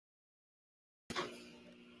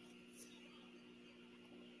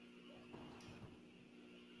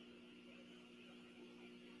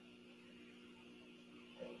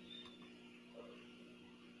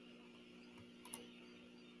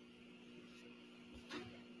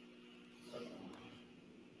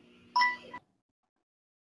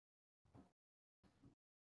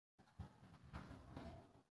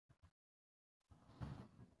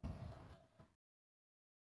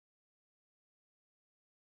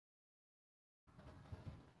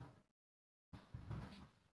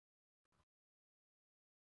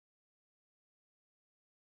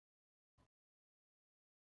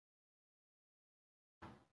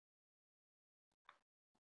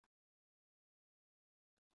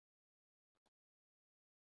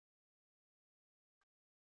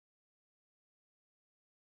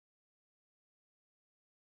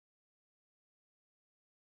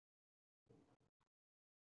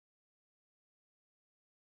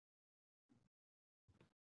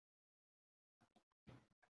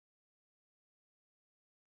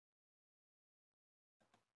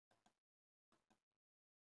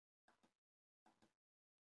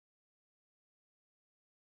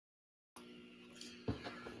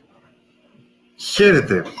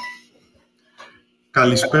Χαίρετε.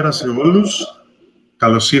 Καλησπέρα σε όλους.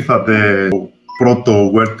 Καλώς ήρθατε στο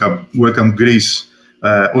πρώτο Welcome Greece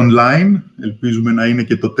online. Ελπίζουμε να είναι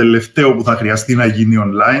και το τελευταίο που θα χρειαστεί να γίνει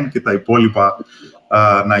online και τα υπόλοιπα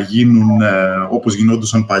να γίνουν όπως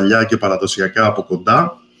γινόντουσαν παλιά και παραδοσιακά από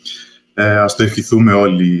κοντά. Ας το ευχηθούμε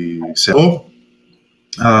όλοι σε αυτό.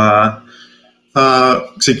 Θα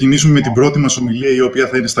ξεκινήσουμε με την πρώτη μας ομιλία, η οποία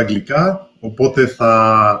θα είναι στα αγγλικά, οπότε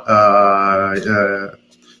θα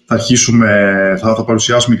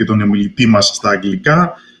παρουσιάσουμε και τον ομιλητή μας στα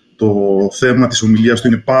αγγλικά. Το θέμα της ομιλίας του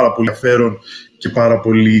είναι πάρα πολύ ενδιαφέρον και πάρα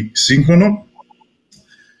πολύ σύγχρονο.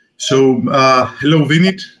 So, hello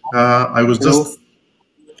Vineet.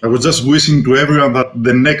 I was just wishing to everyone that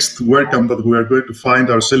the next WordCamp that we are going to find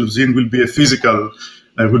ourselves in will be a physical,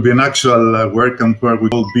 will be an actual WordCamp where we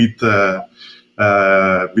all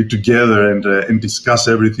be together and discuss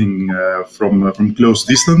everything from close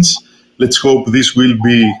distance. Let's hope this will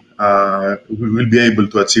be we will be able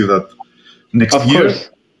to achieve that next year.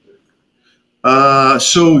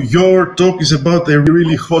 So your talk is about a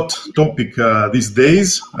really hot topic these days.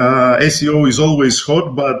 SEO is always hot,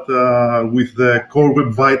 but with the core web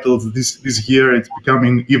vitals this year, it's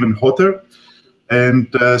becoming even hotter. And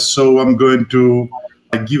so I'm going to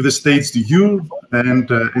give the stage to you and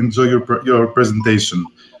enjoy your presentation.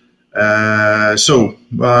 So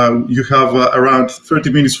you have around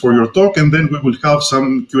 30 minutes for your talk, and then we will have some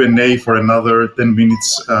Q&A for another 10 minutes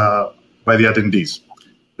by the attendees.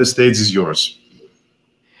 The stage is yours.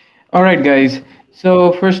 All right, guys.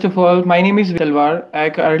 So first of all, my name is Talwar. I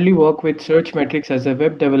currently work with Search Metrics as a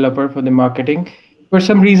web developer for the marketing. For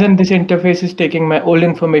some reason, this interface is taking my old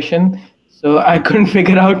information, so I couldn't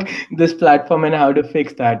figure out this platform and how to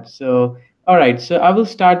fix that. So, all right. So I will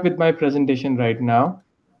start with my presentation right now.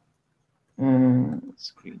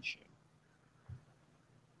 Screen share.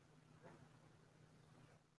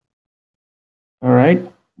 All right.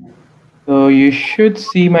 So you should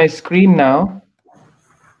see my screen now.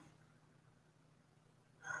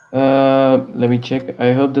 Let me check.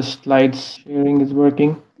 I hope the slide sharing is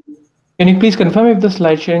working. Can you please confirm if the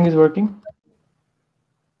slide sharing is working?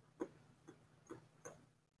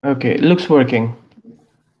 Okay, it looks working.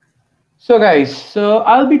 So guys, so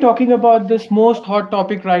I'll be talking about this most hot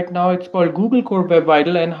topic right now. It's called Google Core Web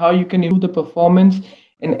Vital and how you can improve the performance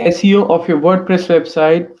and SEO of your WordPress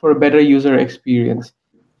website for a better user experience.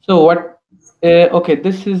 So okay,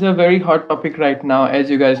 this is a very hot topic right now, as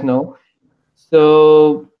you guys know.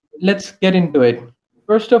 So let's get into it.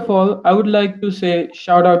 First of all, I would like to say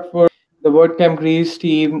shout out for the WordCamp Greece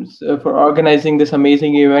teams for organizing this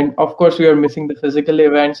amazing event. Of course, we are missing the physical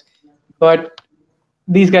events, but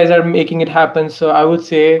these guys are making it happen. So I would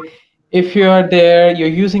say if you are there, you're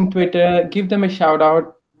using Twitter, give them a shout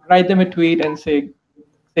out, write them a tweet and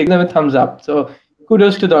give them a thumbs up. So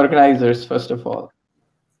kudos to the organizers, first of all.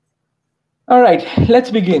 All right,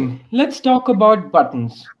 let's begin. Let's talk about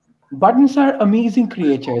buttons. Buttons are amazing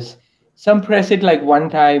creatures. Some press it like one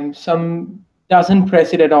time, some doesn't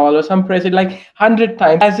press it at all, or some press it like 100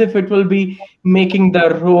 times as if it will be making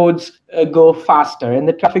the roads go faster and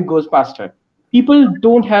the traffic goes faster. People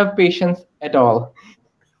don't have patience at all.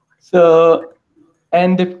 So,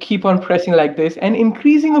 and they keep on pressing like this, and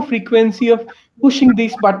increasing a frequency of pushing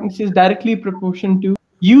these buttons is directly proportional to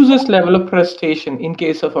users' level of frustration in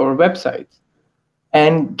case of our websites.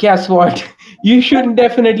 And guess what? You should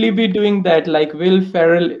definitely be doing that like Will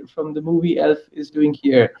Ferrell from the movie Elf is doing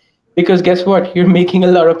here. Because guess what? You're making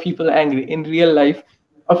a lot of people angry in real life,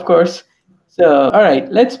 of course. So, all right,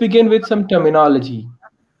 let's begin with some terminology.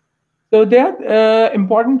 So there are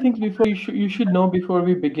important things you should know before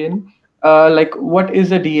we begin. Like what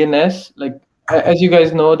is a DNS? Like as you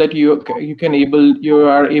guys know that you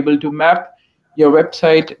are able to map your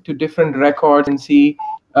website to different records and see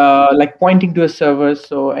like pointing to a server.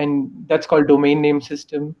 So, and that's called domain name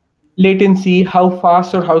system. Latency, how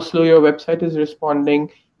fast or how slow your website is responding.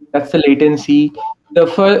 That's the latency. The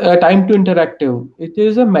time to interactive. It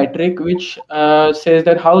is a metric which says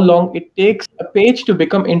that how long it takes a page to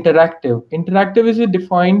become interactive. Interactive is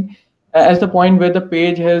defined as the point where the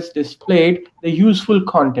page has displayed the useful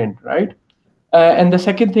content, right? And the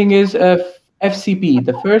second thing is FCP,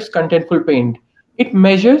 the first contentful paint. It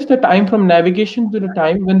measures the time from navigation to the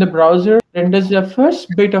time when the browser renders the first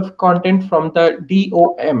bit of content from the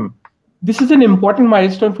DOM. This is an important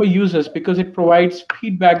milestone for users because it provides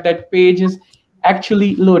feedback that page is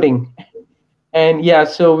actually loading. And yeah,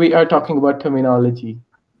 so we are talking about terminology.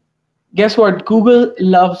 Guess what? Google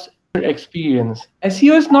loves experience.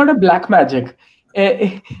 SEO is not a black magic.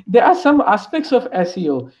 There are some aspects of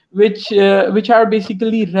SEO which are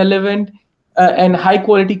basically relevant and high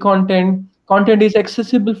quality content, content is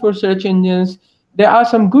accessible for search engines. There are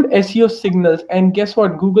some good SEO signals, and guess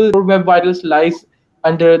what? Google Core Web Vitals lies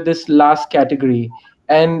under this last category.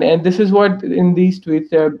 And this is what in these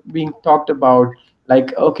tweets are being talked about.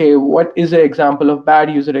 Like, okay, what is an example of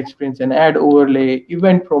bad user experience? An ad overlay,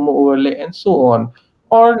 event promo overlay, and so on.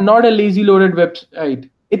 Or not a lazy loaded website.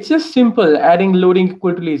 It's just simple, adding loading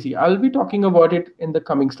equal to lazy. I'll be talking about it in the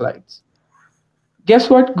coming slides. Guess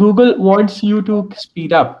what? Google wants you to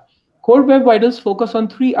speed up. Core Web Vitals focus on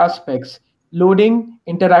three aspects: loading,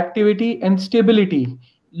 interactivity, and stability.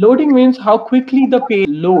 Loading means how quickly the page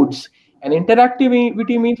loads, and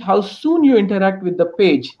interactivity means how soon you interact with the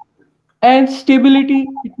page. And stability,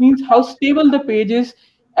 it means how stable the page is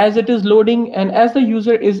as it is loading and as the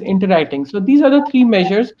user is interacting. So these are the three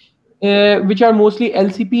measures, which are mostly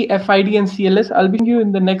LCP, FID, and CLS. I'll be showing you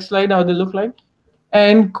in the next slide how they look like.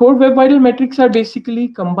 And core web vital metrics are basically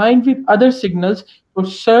combined with other signals for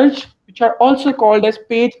search, which are also called as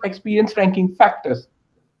page experience ranking factors,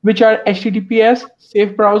 which are HTTPS,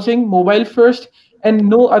 safe browsing, mobile first, and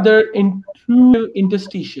no other intrusive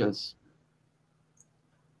interstitials.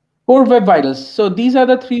 Core Web Vitals. So these are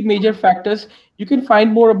the three major factors. You can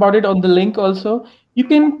find more about it on the link also. You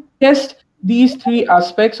can test these three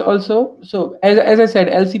aspects also. So as I said,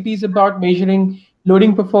 LCP is about measuring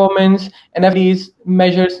loading performance, and FDs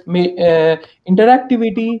measures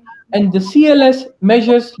interactivity, and the CLS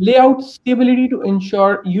measures layout stability to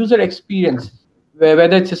ensure user experience,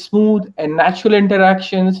 whether it's a smooth and natural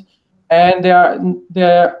interactions. And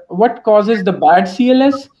there what causes the bad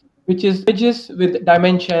CLS, which is images with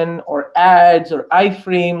dimension or ads or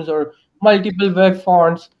iframes or multiple web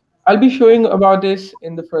fonts. I'll be showing about this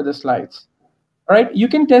in the further slides. All right, you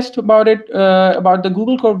can test about it, about the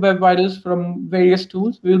Google Core Web Vitals from various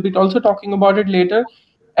tools. We'll be also talking about it later.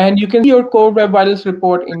 And you can see your Core Web Vitals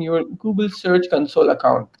report in your Google Search Console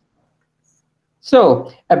account.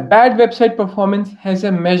 So a bad website performance has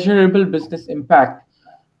a measurable business impact.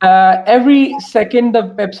 Every second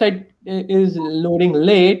the website is loading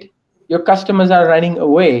late, your customers are running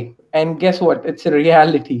away. And guess what? It's a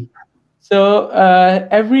reality. So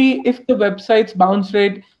if the website's bounce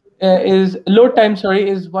rate is load time, sorry,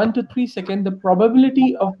 is 1 to 3 seconds, the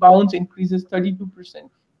probability of bounce increases 32%,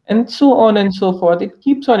 and so on and so forth. It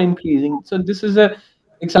keeps on increasing. So this is a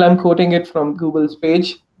example. I'm quoting it from Google's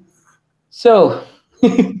page. So,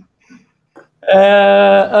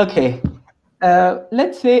 okay.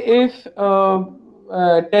 Let's say if a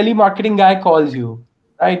telemarketing guy calls you,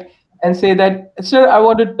 right, and say that, sir, I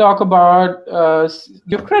want to talk about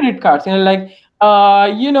your credit cards. And you're like,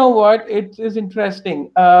 you know what, it is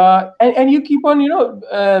interesting. And you keep on,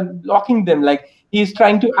 blocking them. Like he's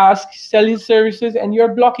trying to sell his services, and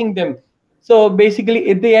you're blocking them. So basically,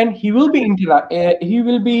 at the end, he will be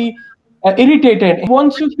irritated. He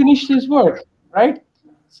wants to finish his work, right?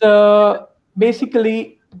 So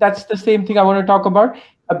basically, that's the same thing I want to talk about.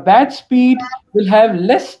 A bad speed will have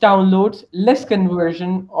less downloads, less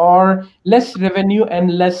conversion, or less revenue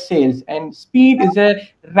and less sales. And speed is a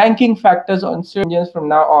ranking factors on search engines from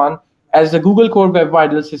now on, as the Google Core Web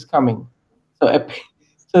Vitals is coming.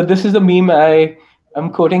 So this is the meme I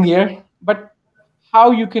am quoting here. But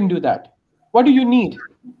how you can do that? What do you need?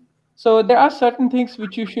 So there are certain things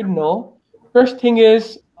which you should know. First thing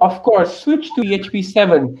is, of course, switch to PHP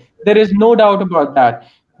 7. There is no doubt about that.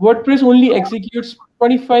 WordPress only executes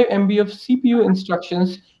 25 MB of CPU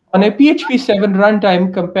instructions on a PHP 7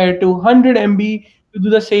 runtime compared to 100 MB to do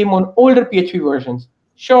the same on older PHP versions.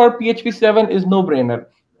 Sure, PHP 7 is no-brainer.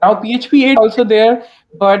 Now PHP 8 is also there,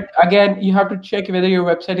 but again, you have to check whether your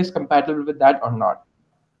website is compatible with that or not.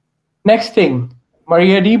 Next thing,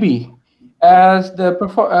 MariaDB. As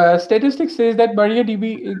the statistics says that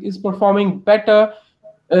MariaDB is performing better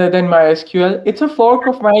than MySQL. It's a fork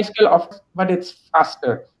of MySQL, but it's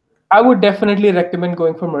faster. I would definitely recommend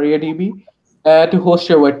going for MariaDB to host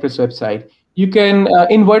your WordPress website. You can,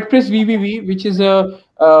 in WordPress VVV, which is a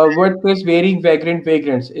WordPress varying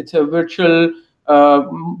vagrants. It's a virtual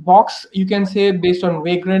box, you can say, based on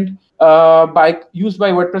Vagrant, used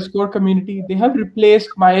by WordPress core community. They have replaced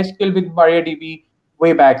MySQL with MariaDB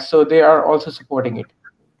way back, so they are also supporting it.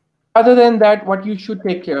 Other than that, what you should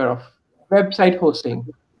take care of, website hosting.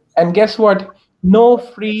 And guess what? No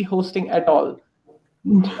free hosting at all.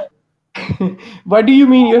 What do you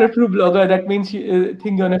mean you're a true blogger? That means you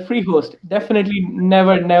think you're on a free host. Definitely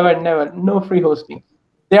never, never, never, no free hosting.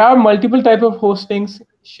 There are multiple type of hostings,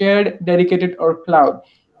 shared, dedicated, or cloud.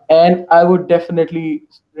 And I would definitely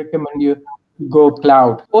recommend you to go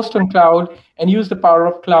cloud. Host on cloud and use the power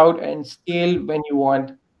of cloud and scale when you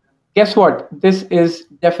want. Guess what? This is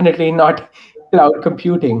definitely not cloud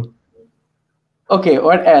computing. Okay,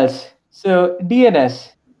 what else? So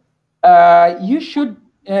DNS, you should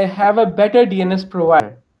have a better DNS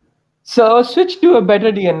provider. So switch to a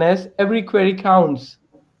better DNS. Every query counts.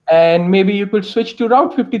 And maybe you could switch to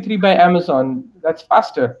Route 53 by Amazon. That's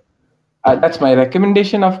faster. That's my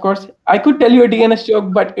recommendation, of course. I could tell you a DNS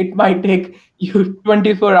joke, but it might take you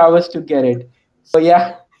 24 hours to get it. So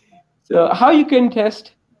yeah. So how you can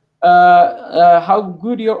test how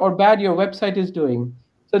good your or bad your website is doing.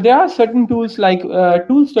 So there are certain tools like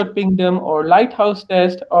tools.pingdom or Lighthouse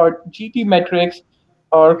Test or GT Metrics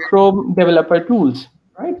or Chrome Developer Tools,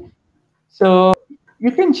 right? So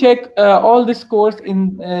you can check all the scores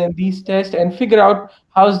in these tests and figure out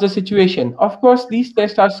how's the situation. Of course, these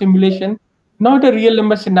tests are simulation, not a real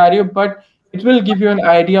number scenario, but it will give you an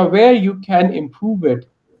idea where you can improve it.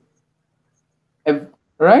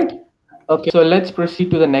 Right? Okay, so let's proceed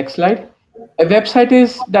to the next slide. A website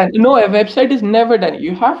is done. No, a website is never done.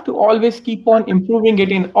 You have to always keep on improving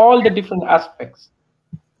it in all the different aspects.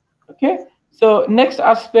 Okay, so next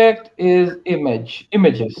aspect is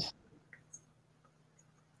images.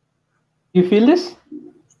 You feel this?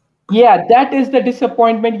 Yeah, that is the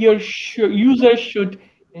disappointment your user should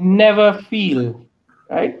never feel,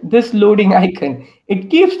 right? This loading icon, it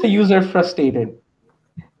keeps the user frustrated.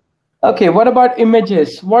 Okay, what about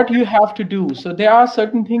images? What you have to do? So there are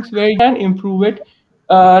certain things where you can improve it.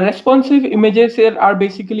 Responsive images here are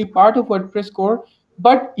basically part of WordPress core,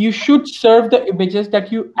 but you should serve the images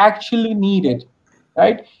that you actually needed,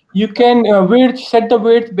 right? You can set the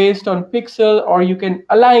width based on pixel, or you can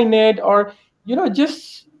align it, or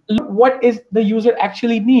just look what is the user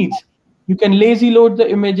actually needs. You can lazy load the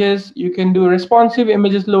images. You can do responsive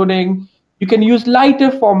images loading. You can use lighter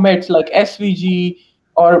formats like SVG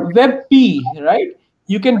or WebP, right?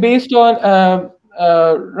 You can based on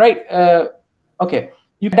right. Okay,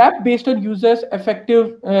 you can adapt based on users'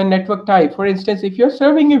 effective network type. For instance, if you're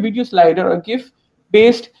serving a video slider or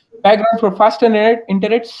GIF-based background for fast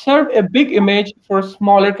internet, serve a big image for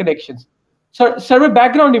smaller connections. So serve a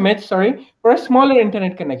background image, sorry, for a smaller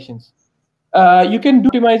internet connections. You can do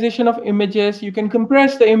optimization of images. You can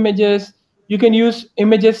compress the images. You can use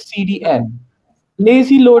images CDN.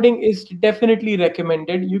 Lazy loading is definitely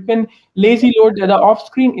recommended. You can lazy load the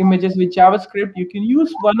off-screen images with JavaScript. You can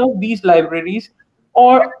use one of these libraries,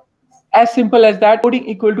 or as simple as that, loading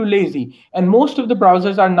equal to lazy. And most of the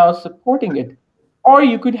browsers are now supporting it. Or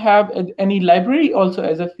you could have any library also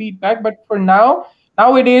as a feedback. But for now,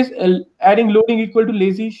 nowadays, adding loading equal to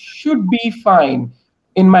lazy should be fine,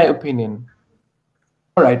 in my opinion.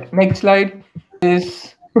 All right, next slide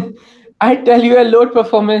is I tell you a load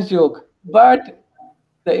performance joke, but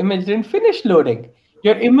the image didn't finish loading.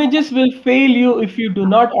 Your images will fail you if you do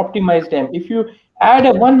not optimize them. If you add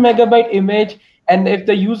a 1 MB image and if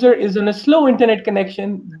the user is on a slow internet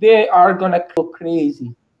connection, they are gonna go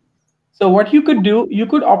crazy. So what you could do, you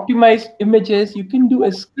could optimize images, you can do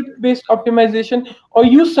a script-based optimization, or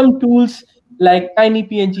use some tools like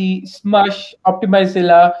TinyPNG, Smush,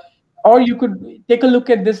 Optimizilla, or you could take a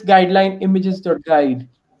look at this guideline, images.guide.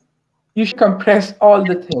 You should compress all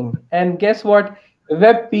the thing. And guess what?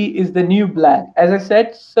 WebP is the new black. As I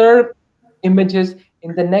said, serve images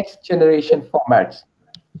in the next generation formats.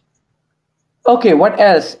 Okay, what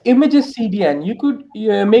else? Images CDN. You could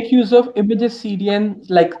make use of images CDN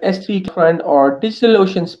like S3 Front or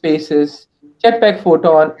DigitalOcean Spaces, Jetpack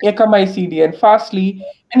Photon, Akamai CDN, Fastly,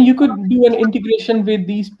 and you could do an integration with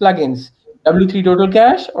these plugins, W3 Total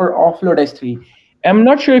Cache or Offload S3. I'm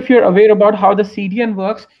not sure if you're aware about how the CDN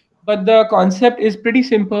works, but the concept is pretty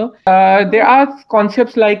simple. There are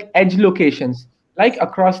concepts like edge locations, like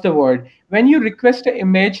across the world. When you request an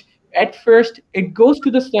image, at first it goes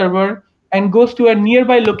to the server and goes to a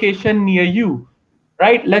nearby location near you,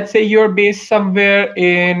 right? Let's say you're based somewhere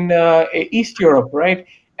in East Europe, right?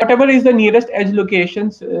 Whatever is the nearest edge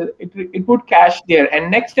locations, it would cache there.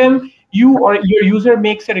 And next time you or your user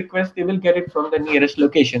makes a request, they will get it from the nearest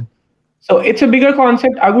location. So it's a bigger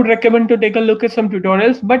concept. I would recommend to take a look at some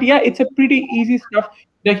tutorials. But yeah, it's a pretty easy stuff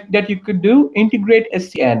that you could do. Integrate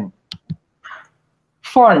SCN.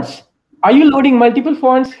 Fonts. Are you loading multiple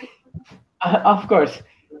fonts? Of course.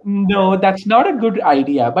 No, that's not a good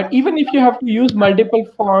idea. But even if you have to use multiple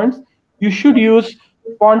fonts, you should use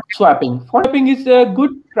font swapping. Font swapping is a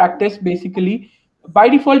good practice, basically. By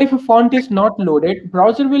default, if a font is not loaded,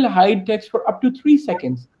 browser will hide text for up to 3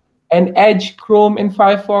 seconds. And Edge, Chrome, and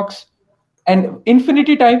Firefox, and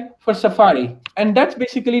infinity type for Safari. And that's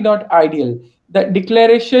basically not ideal. The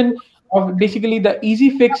declaration of basically the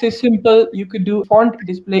easy fix is simple. You could do font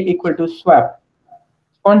display equal to swap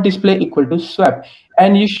on display equal to swap.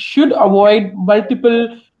 And you should avoid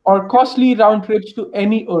multiple or costly round trips to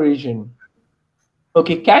any origin.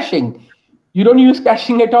 Okay, caching. You don't use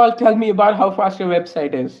caching at all. Tell me about how fast your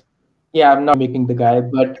website is. Yeah, I'm not making the guy,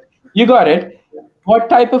 but you got it. What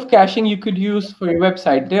type of caching you could use for your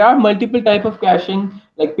website? There are multiple type of caching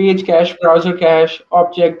like page cache, browser cache,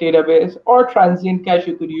 object database, or transient cache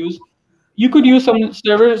you could use. You could use some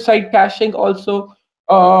server side caching also,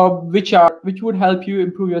 which would help you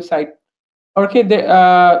improve your site. Okay,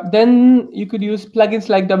 then you could use plugins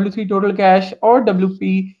like W3 Total Cache or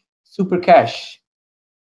WP Super Cache.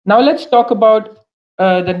 Now let's talk about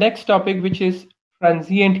the next topic, which is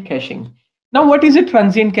transient caching. Now, what is a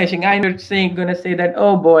transient caching? I'm not saying gonna say that,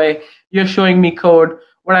 oh boy, you're showing me code,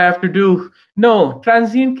 what I have to do. No,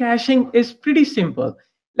 transient caching is pretty simple.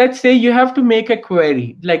 Let's say you have to make a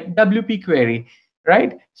query, like WP query,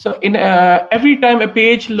 right? So in every time a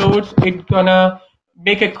page loads, it's gonna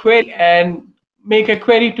make a query and make a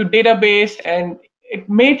query to database, and it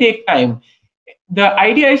may take time. The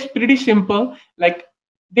idea is pretty simple. Like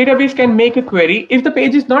database can make a query. If the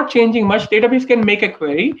page is not changing much, database can make a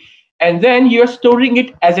query, and then you're storing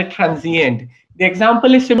it as a transient. The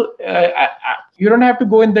example is simple. You don't have to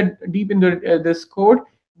go in the deep in this code,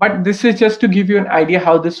 but this is just to give you an idea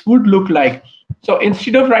how this would look like. So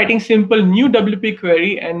instead of writing simple new WP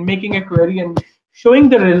query and making a query and showing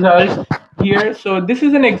the results here, so this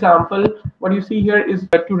is an example. What you see here is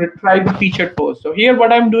to retrieve the featured post. So here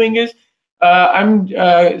what I'm doing is I'm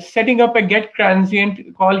setting up a get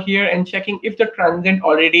transient call here and checking if the transient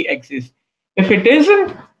already exists. If it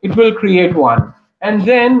isn't, it will create one. And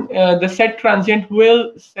then the set transient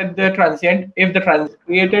will set the transient if the transient is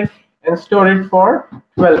created and store it for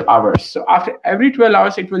 12 hours. So after every 12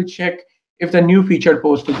 hours, it will check if the new featured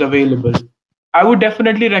post is available. I would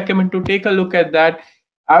definitely recommend to take a look at that.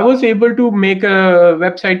 I was able to make a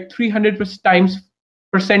website 300 times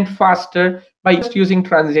percent faster by just using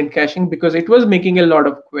transient caching because it was making a lot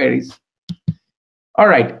of queries. All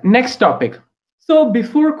right, next topic. So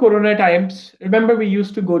before Corona times, remember we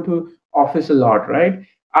used to go to office a lot, right?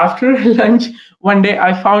 After lunch, one day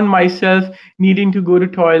I found myself needing to go to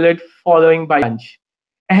toilet following by lunch.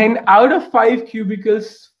 And out of 5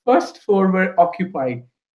 cubicles, first 4 were occupied.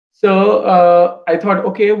 So I thought,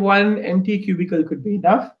 okay, one empty cubicle could be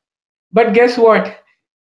enough. But guess what?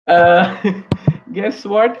 Uh, guess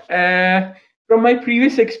what? From my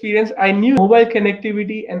previous experience, I knew mobile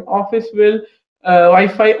connectivity and office will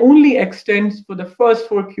Wi-Fi only extends for the first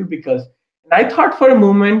 4 cubicles. And I thought for a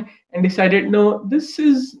moment and decided, no, this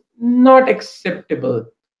is not acceptable.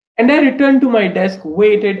 And I returned to my desk,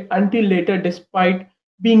 waited until later, despite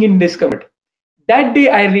being in discomfort. That day,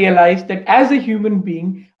 I realized that as a human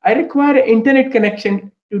being, I require an internet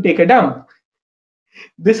connection to take a dump.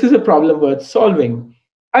 This is a problem worth solving.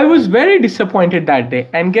 I was very disappointed that day,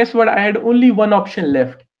 and guess what? I had only one option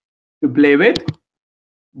left to play with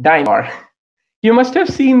dinosaur. You must have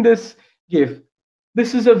seen this GIF.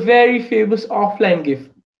 This is a very famous offline GIF.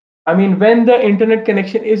 I mean, when the internet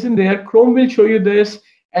connection isn't there, Chrome will show you this,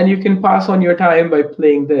 and you can pass on your time by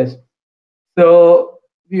playing this. So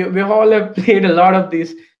we all have played a lot of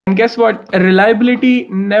these. And guess what? Reliability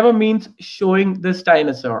never means showing this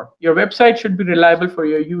dinosaur. Your website should be reliable for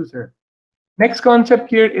your user. Next concept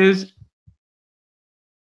here is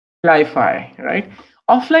Li-Fi, right?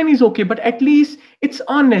 Offline is okay, but at least it's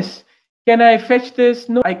honest. Can I fetch this?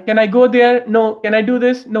 No. Can I go there? No. Can I do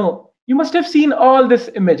this? No. You must have seen all these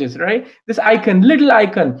images, right? This icon, little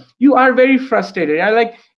icon. You are very frustrated.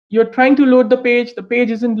 Like you're trying to load the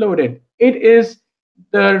page isn't loaded. It is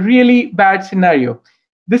the really bad scenario.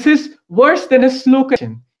 This is worse than a slow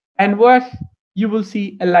connection. And what you will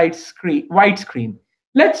see a white screen.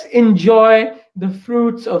 Let's enjoy the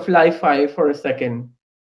fruits of Li-Fi for a second.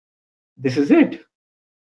 This is it.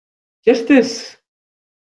 Just this.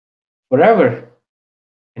 Forever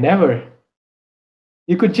and ever.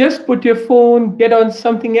 You could just put your phone, get on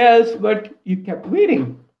something else, but you kept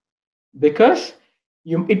waiting because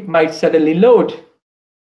it might suddenly load.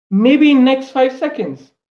 Maybe in next 5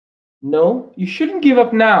 seconds. No, you shouldn't give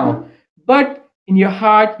up now. But in your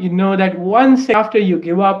heart, you know that once after you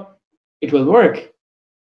give up, it will work.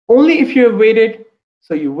 Only if you have waited,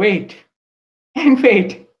 so you wait and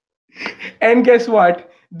wait. And guess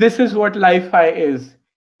what? This is what Li-Fi is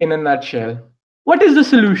in a nutshell. What is the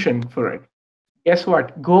solution for it? Guess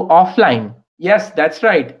what? Go offline. Yes, that's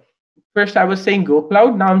right. First I was saying go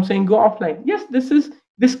cloud, now I'm saying go offline. Yes, this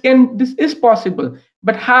is possible.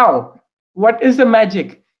 But how? What is the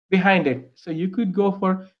magic behind it? So you could go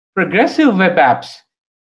for progressive web apps.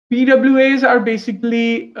 PWAs are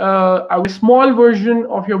basically a small version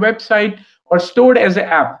of your website or stored as an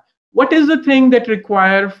app. What is the thing that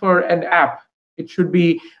require for an app? It should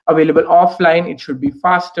be available offline. It should be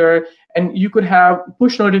faster, and you could have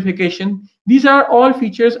push notification. These are all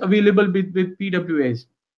features available with PWAs.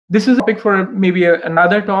 This is a topic for maybe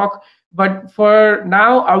another talk, but for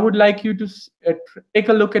now, I would like you to take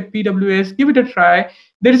a look at PWAs, give it a try.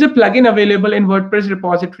 There is a plugin available in WordPress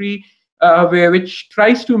repository which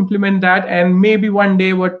tries to implement that, and maybe one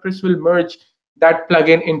day WordPress will merge that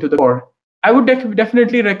plugin into the core. I would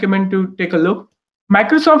definitely recommend to take a look.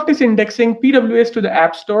 Microsoft is indexing PWAs to the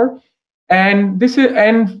App Store, and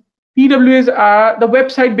PWAs are the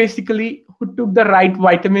website basically who took the right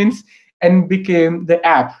vitamins and became the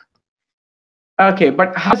app. Okay,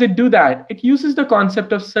 but how does it do that? It uses the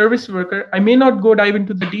concept of service worker. I may not go dive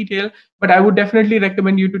into the detail, but I would definitely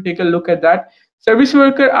recommend you to take a look at that. Service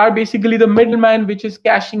worker are basically the middleman, which is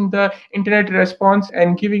caching the internet response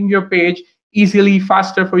and giving your page easily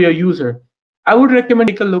faster for your user. I would recommend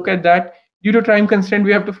take a look at that. Due to time constraint,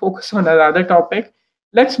 we have to focus on another topic.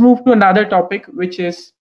 Let's move to another topic, which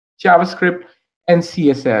is JavaScript and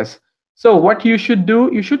CSS. So what you should do,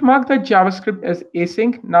 you should mark the JavaScript as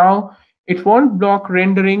async. Now, it won't block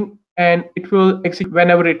rendering and it will execute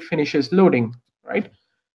whenever it finishes loading, right?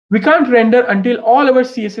 We can't render until all our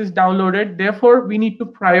CSS is downloaded. Therefore, we need to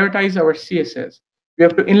prioritize our CSS. We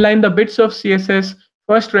have to inline the bits of CSS,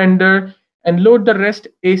 first render, and load the rest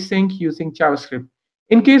async using JavaScript.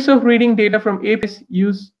 In case of reading data from APIs,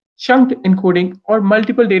 use chunked encoding or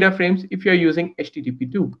multiple data frames if you're using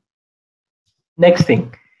HTTP2. Next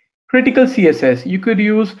thing, critical CSS. You could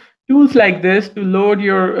use tools like this to load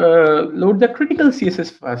the critical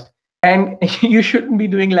CSS first. And you shouldn't be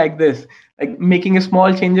doing like this, like making a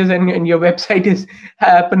small changes and your website is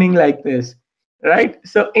happening like this, right?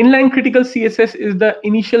 So inline critical CSS is the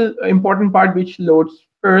initial important part which loads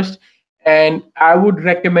first. And I would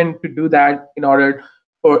recommend to do that in order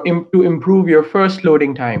to improve your first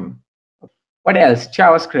loading time. What else?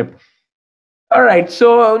 JavaScript. All right,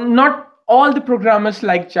 so not all the programmers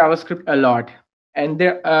like JavaScript a lot. And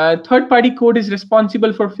their third-party code is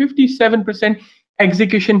responsible for 57%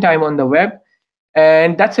 execution time on the web.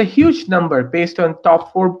 And that's a huge number based on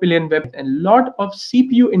top 4 billion web. And a lot of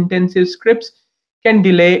CPU-intensive scripts can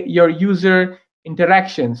delay your user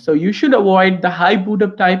interaction. So you should avoid the high boot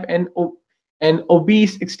up type and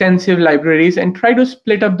obese extensive libraries and try to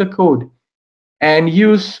split up the code and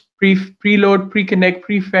use preload, pre-connect,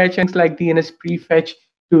 prefetch, and things like DNS prefetch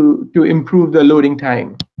to improve the loading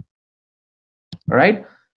time. All right.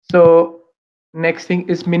 So next thing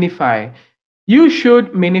is minify. You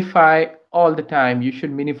should minify all the time. You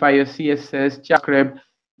should minify your CSS, JavaScript.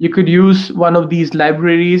 You could use one of these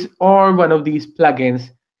libraries or one of these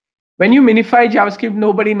plugins. When you minify JavaScript,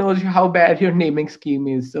 nobody knows how bad your naming scheme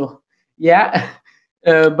is. So yeah,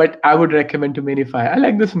 but I would recommend to minify. I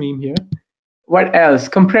like this meme here. What else?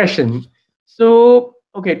 Compression. So,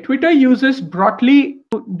 okay, Twitter uses Brotli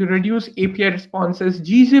to reduce API responses.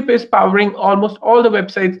 gzip is powering almost all the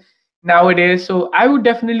websites nowadays. So I would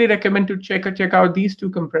definitely recommend to check out these two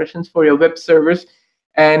compressions for your web servers,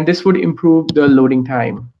 and this would improve the loading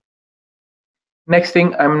time. Next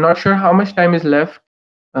thing, I'm not sure how much time is left.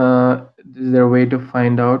 Is there a way to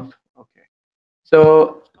find out? Okay.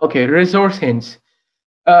 So, okay, resource hints.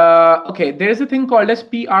 Okay, there is a thing called as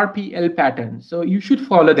PRPL pattern. So you should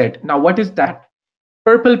follow that. Now, what is that?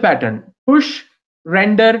 Purple pattern: push,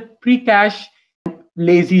 render, pre-cache, and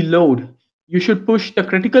lazy load. You should push the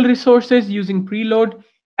critical resources using preload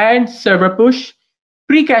and server push,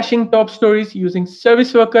 pre-caching top stories using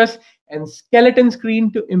service workers, and skeleton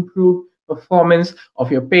screen to improve performance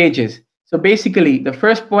of your pages. So basically, the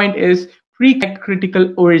first point is pre-connect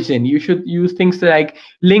critical origin. You should use things like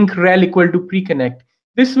link rel equal to pre-connect.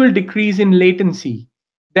 This will decrease in latency.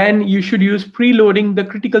 Then you should use preloading the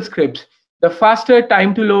critical scripts. The faster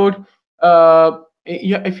time to load,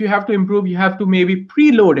 if you have to improve, you have to maybe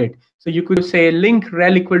preload it. So you could say link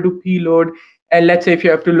rel equal to preload. And let's say if you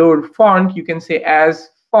have to load font, you can say as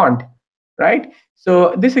font, right?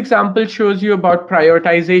 So this example shows you about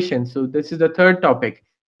prioritization. So this is the third topic.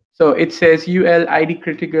 So it says ULID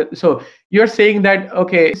critical. So you're saying that,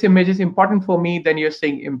 okay, this image is important for me, then you're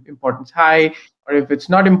saying importance high, or if it's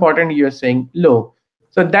not important, you're saying low.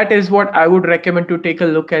 So that is what I would recommend to take a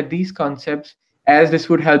look at these concepts, as this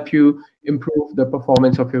would help you improve the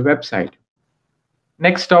performance of your website.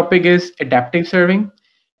 Next topic is adaptive serving.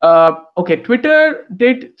 Okay, Twitter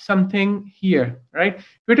did something here, right?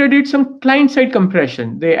 Twitter did some client-side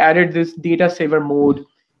compression. They added this data saver mode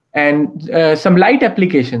and some light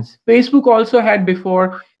applications. Facebook also had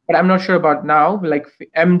before, but I'm not sure about now, like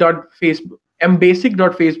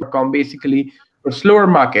mbasic.facebook.com basically for slower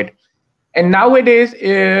market. And nowadays,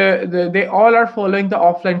 they all are following the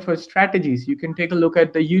offline first strategies. You can take a look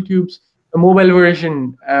at the YouTube's the mobile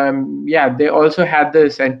version, yeah, they also had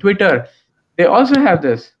this, and Twitter, they also have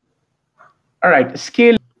this. All right,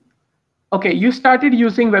 scale. Okay, you started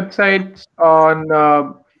using websites on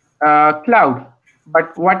cloud,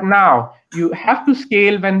 but what now? You have to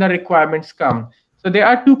scale when the requirements come. So there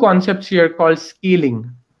are two concepts here called scaling.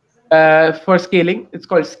 For scaling, it's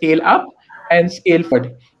called scale up and scale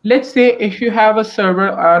forward. Let's say if you have a server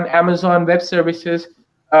on Amazon Web Services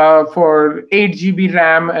for 8 GB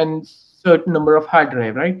RAM and certain number of hard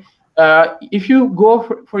drive, right? If you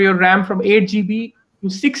go for your RAM from 8 GB to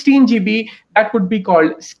 16 GB, that would be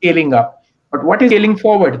called scaling up. But what is scaling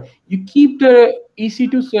forward? You keep the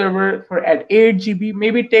EC2 server for at 8 GB,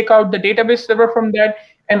 maybe take out the database server from that,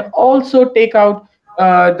 and also take out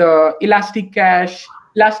the Elastic Cache,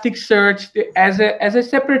 Elasticsearch as a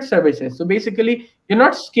separate services. So basically, you're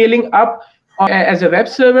not scaling up as a web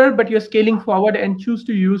server, but you're scaling forward and choose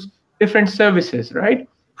to use different services, right?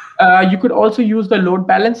 You could also use the load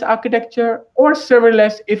balance architecture or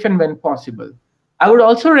serverless if and when possible. I would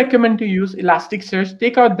also recommend to use Elasticsearch.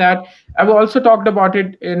 Take out that. I've also talked about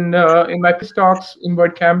it in my previous talks in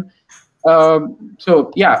WordCamp.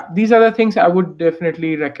 So yeah, these are the things I would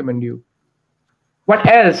definitely recommend you. What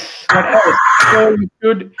else? What else? So you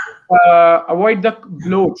should avoid the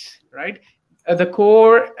bloats, right? The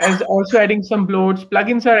core is also adding some bloats.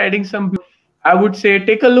 Plugins are adding some bloats. I would say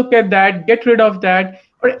take a look at that, get rid of that,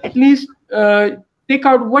 or at least take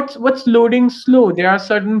out what's loading slow. There are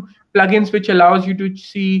certain plugins which allows you to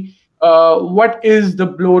see what is the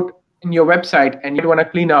bloat in your website, and you want to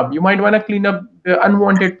clean up. You might want to clean up the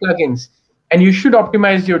unwanted plugins, and you should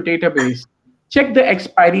optimize your database. Check the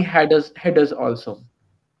expiry headers also,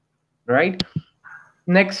 right?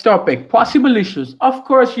 Next topic, possible issues. Of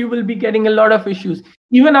course, you will be getting a lot of issues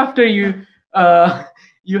even after you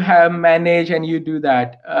you have managed and you do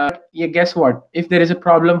that. Yeah, guess what? If there is a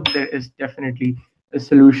problem, there is definitely a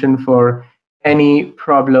solution for any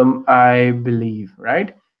problem, I believe,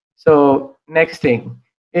 right? So next thing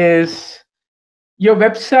is your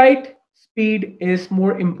website speed is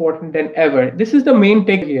more important than ever. This is the main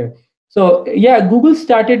take here. So yeah, Google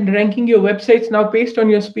started ranking your websites now based on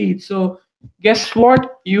your speed. So guess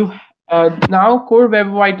what? You now Core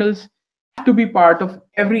Web Vitals have to be part of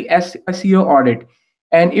every SEO audit.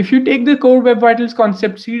 And if you take the Core Web Vitals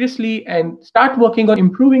concept seriously and start working on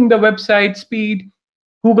improving the website speed,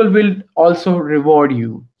 Google will also reward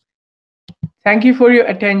you. Thank you for your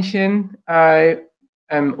attention. I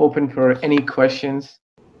am open for any questions.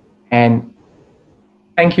 And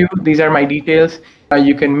thank you. These are my details.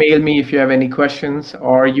 You can mail me if you have any questions,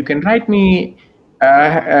 or you can write me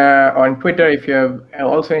on Twitter if you have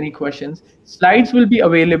also any questions. Slides will be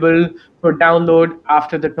available for download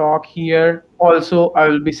after the talk here. Also, I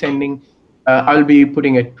will be sending, I'll be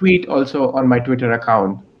putting a tweet also on my Twitter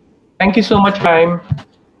account. Thank you so much, time.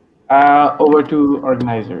 Over to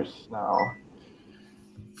organizers now.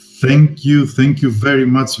 Thank you very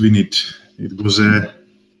much, Vineet. It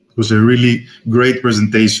was a really great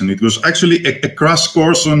presentation. It was actually a crash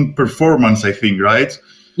course on performance, I think, right?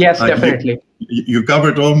 Yes, definitely. You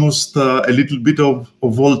covered almost a little bit of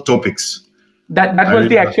all topics. That was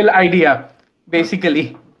the actual idea,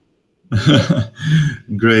 basically.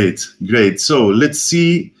 Great. So let's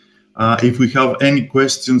see if we have any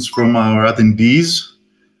questions from our attendees.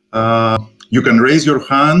 You can raise your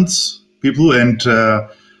hands, people, and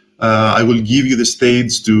I will give you the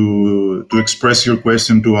stage to express your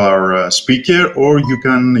question to our speaker, or you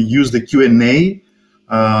can use the Q&A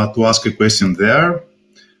to ask a question there.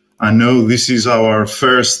 I know this is our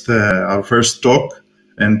first talk,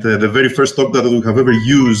 and the very first talk that we have ever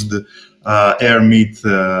used AirMeet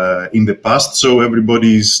in the past. So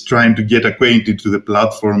everybody is trying to get acquainted to the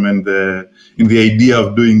platform and in the idea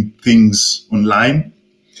of doing things online.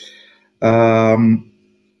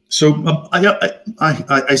 So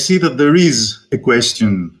I see that there is a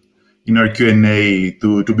question in our Q&A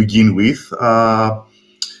to begin with.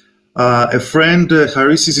 A friend,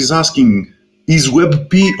 Harisis, is asking, is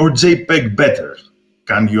WebP or JPEG better?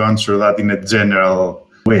 Can you answer that in a general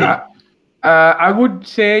way? I would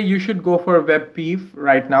say you should go for WebP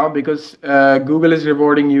right now, because Google is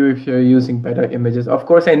rewarding you if you're using better images, of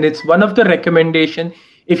course. And it's one of the recommendations.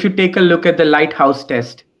 If you take a look at the Lighthouse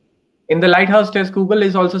test, in the Lighthouse test, Google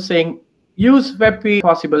is also saying use WebP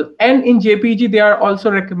possible. And in JPEG, they are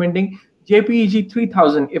also recommending JPEG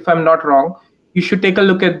 3000, if I'm not wrong. You should take a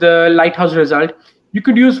look at the Lighthouse result. You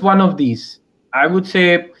could use one of these. I would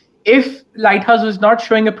say if Lighthouse is not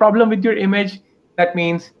showing a problem with your image, that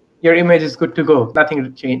means your image is good to go. Nothing to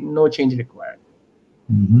change, no change required.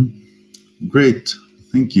 Mm-hmm. Great,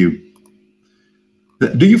 thank you.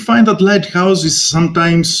 Do you find that Lighthouse is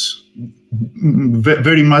sometimes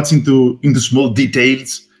very much into small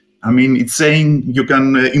details. I mean, it's saying you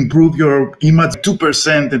can improve your image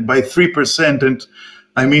 2% and by 3%. And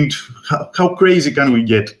I mean, how crazy can we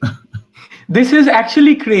get? This is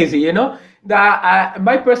actually crazy, you know.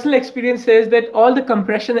 My personal experience says that all the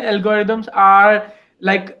compression algorithms are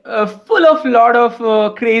like full of a lot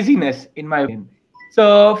of craziness, in my opinion.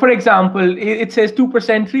 So, for example, it says 2%,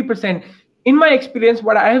 3%. In my experience,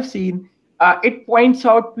 what I have seen, it points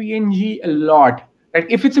out PNG a lot. Like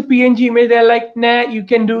if it's a PNG image, they're like, nah, you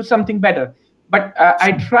can do something better. But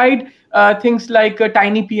I tried things like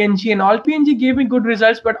tiny PNG and all. PNG gave me good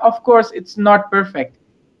results, but of course, it's not perfect.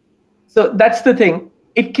 So that's the thing.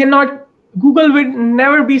 It cannot, Google will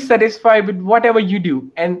never be satisfied with whatever you do,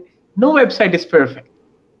 and no website is perfect.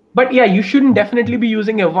 But yeah, you shouldn't definitely be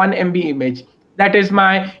using a 1 MB image. That is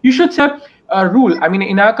my, you should set up a rule. I mean,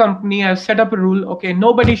 in our company, I've set up a rule. Okay,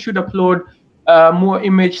 nobody should upload more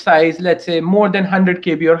image size, let's say more than 100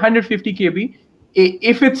 KB or 150 KB.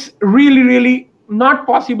 If it's really, really not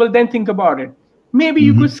possible, then think about it. Maybe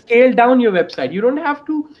you could scale down your website. You don't have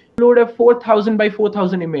to upload a 4000 by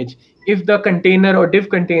 4000 image. If the container or div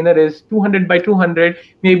container is 200 by 200,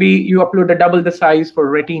 maybe you upload a double the size for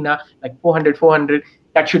Retina, like 400, 400.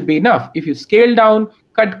 That should be enough. If you scale down,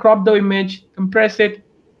 crop the image, compress it,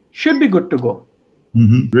 should be good to go.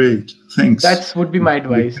 Great, thanks. That would be my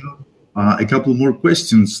advice. A couple more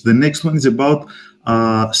questions. The next one is about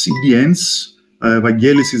CDNs.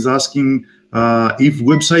 Vangelis is asking if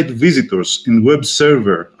website visitors and web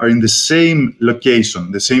server are in the same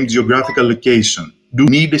location, the same geographical location. Do you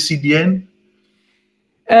need a CDN?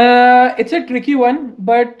 It's a tricky one,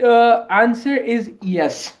 but answer is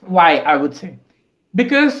yes. Why, I would say?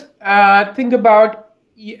 Because think about,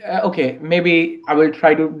 okay, maybe I will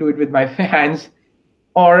try to do it with my hands,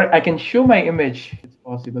 or I can show my image. It's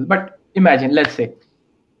possible. But imagine, let's say,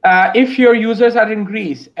 if your users are in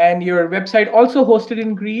Greece and your website also hosted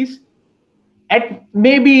in Greece,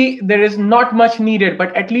 maybe there is not much needed,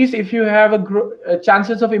 but at least if you have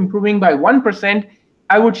chances of improving by 1%,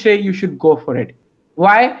 I would say you should go for it.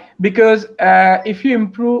 Why? Because if you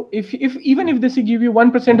improve, even if this will give you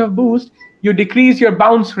 1% of boost, you decrease your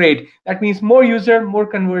bounce rate. That means more user, more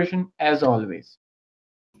conversion, as always.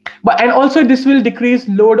 And also this will decrease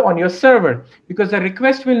load on your server, because the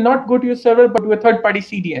request will not go to your server but to a third-party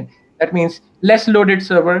CDN. That means less loaded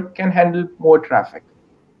server can handle more traffic.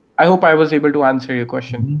 I hope I was able to answer your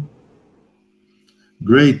question.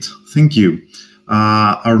 Great, thank you.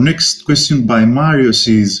 Our next question by Marius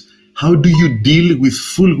is, how do you deal with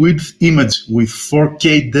full width image with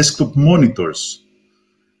 4K desktop monitors?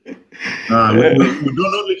 We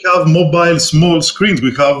don't only have mobile small screens,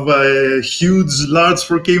 we have huge, large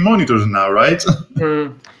 4K monitors now, right?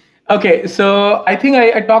 Okay, so I think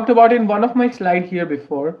I talked about it in one of my slides here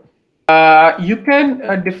before. You can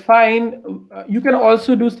you can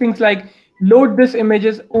also do things like load these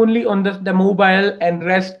images only on the mobile and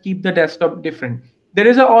rest keep the desktop different. There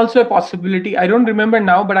is also a possibility, I don't remember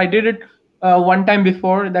now, but I did it one time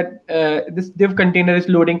before, that this div container is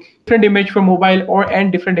loading different image for mobile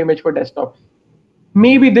and different image for desktop.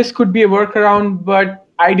 Maybe this could be a workaround, but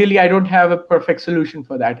ideally I don't have a perfect solution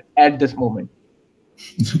for that at this moment.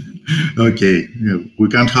 Okay, we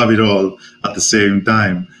can't have it all at the same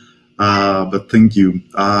time, but thank you.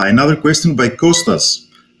 Another question by Kostas.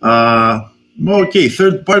 Okay,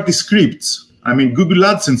 third-party scripts. I mean, Google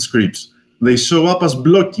AdSense scripts. They show up as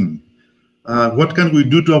blocking. What can we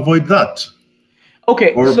do to avoid that?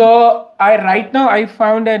 Okay, so right now I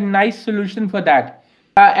found a nice solution for that.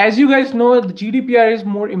 As you guys know, the GDPR is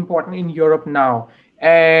more important in Europe now.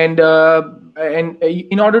 And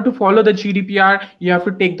in order to follow the GDPR, you have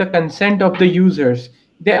to take the consent of the users.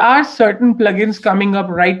 There are certain plugins coming up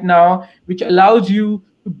right now which allows you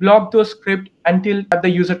to block those scripts until the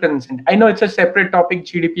user consent. I know it's a separate topic,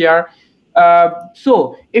 GDPR.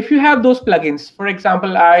 So if you have those plugins, for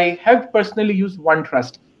example, I have personally used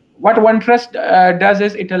OneTrust. What OneTrust does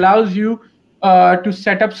is it allows you to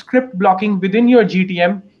set up script blocking within your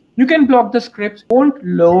GTM. You can block the scripts, won't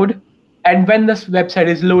load, and when this website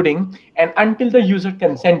is loading, and until the user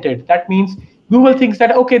consented. That means Google thinks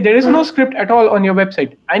that, okay, there is no script at all on your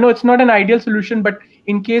website. I know it's not an ideal solution, but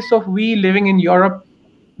in case of we living in Europe,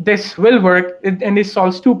 this will work, and it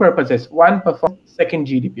solves two purposes. One, performance, second,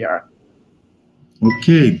 GDPR.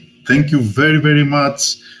 Okay, thank you very, very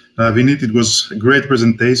much, Vineet. It was a great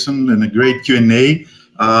presentation and a great Q&A.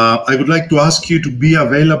 I would like to ask you to be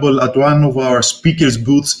available at one of our speakers'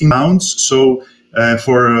 booths in Lounge. So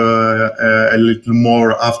for a little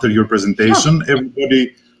more after your presentation,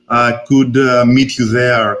 everybody could meet you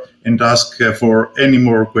there and ask for any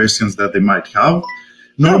more questions that they might have.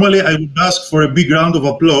 Normally, I would ask for a big round of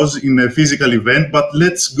applause in a physical event, but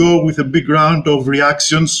let's go with a big round of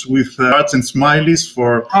reactions with hearts and smileys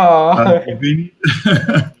for Vineet.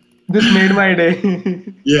 This made my day.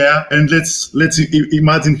 Yeah, and let's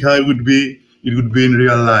imagine how it would be in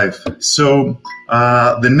real life. So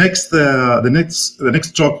the next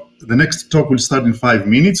talk will start in 5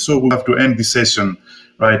 minutes. So we'll have to end this session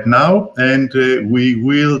right now, and we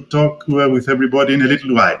will talk with everybody in a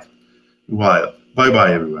little while. Bye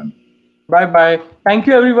bye, everyone. Bye bye. Thank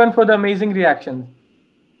you everyone for the amazing reactions.